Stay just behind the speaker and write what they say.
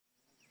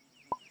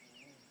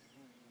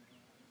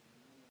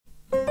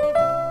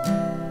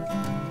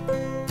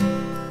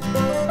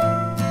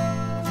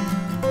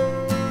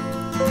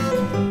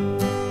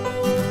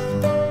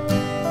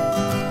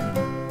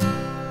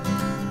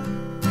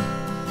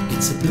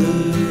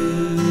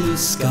blue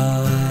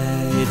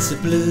sky, it's a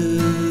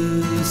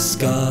blue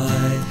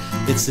sky,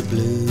 it's a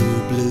blue,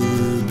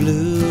 blue,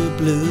 blue,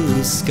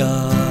 blue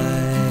sky.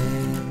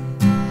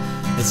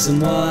 There's some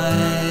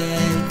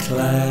white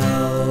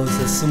clouds,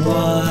 there's some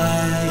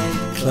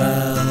white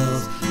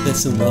clouds, there's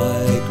some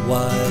white,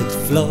 white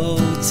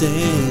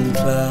floating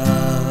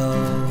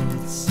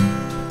clouds.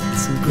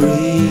 There's some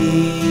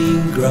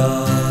green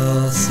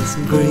grass, there's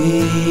some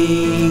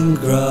green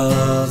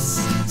grass,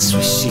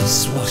 swishy,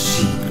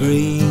 swashy,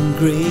 green,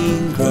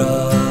 green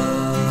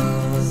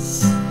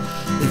grass.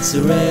 It's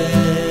a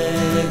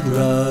red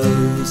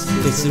rose,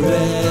 it's a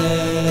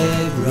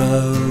red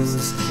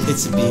rose,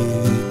 it's a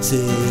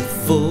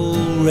beautiful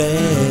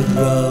red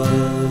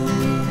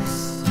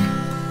rose.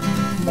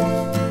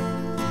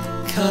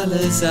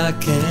 Colours I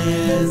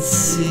can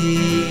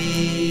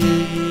see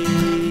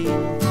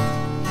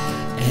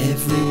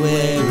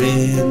everywhere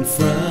in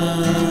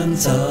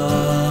front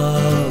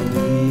of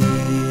me.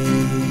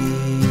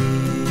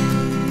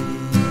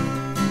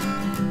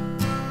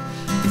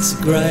 It's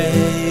a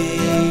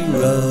grey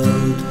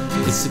road,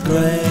 it's a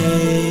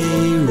grey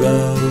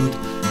road,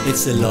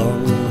 it's a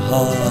long,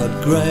 hard,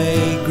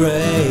 grey,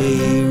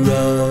 grey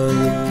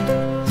road.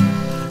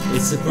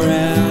 It's a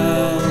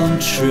brown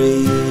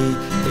tree,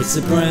 it's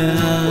a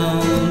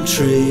brown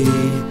tree,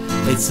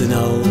 it's an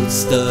old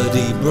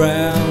sturdy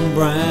brown,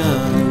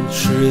 brown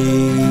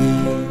tree.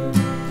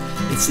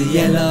 It's a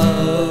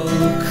yellow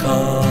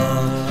car,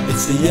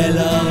 it's a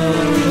yellow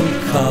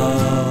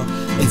car,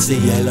 it's a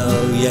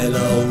yellow,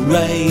 yellow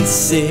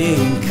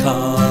racing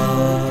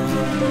car.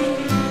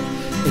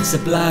 It's a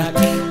black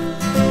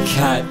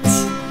cat,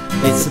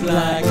 it's a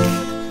black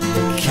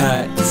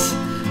cat,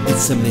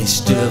 it's a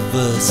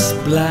mischievous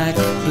black,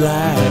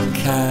 black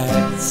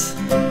cat.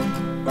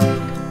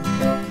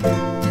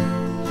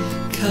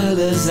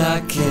 Colours I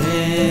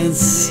can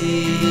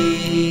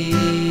see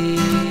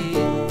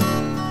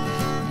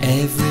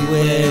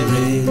everywhere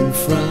in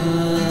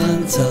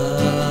front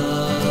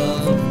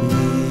of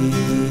me.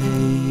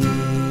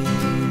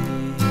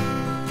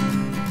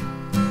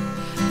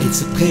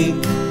 It's a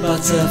pink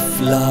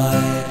butterfly,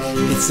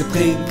 it's a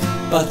pink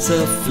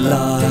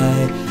butterfly,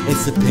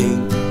 it's a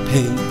pink,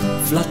 pink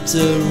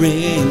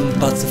fluttering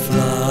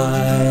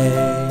butterfly.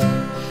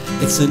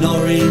 It's an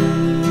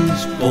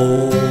orange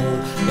ball,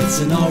 it's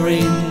an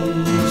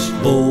orange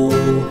ball,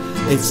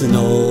 it's an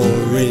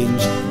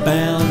orange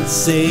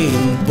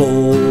bouncing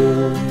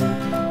ball.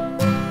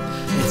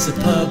 It's a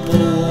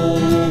purple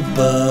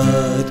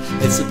bird,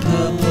 it's a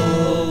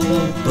purple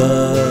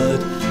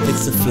bird,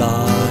 it's a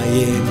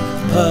flying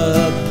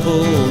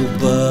purple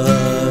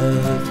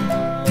bird.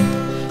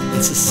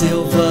 It's a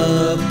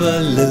silver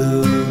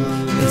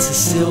balloon, it's a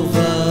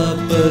silver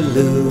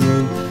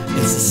balloon,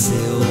 it's a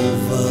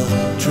silver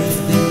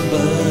drifting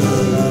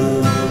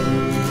balloon.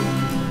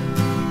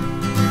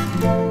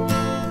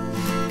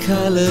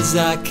 Colours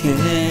I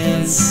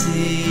can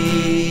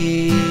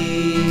see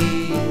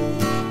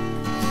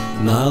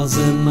miles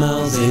and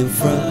miles in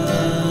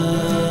front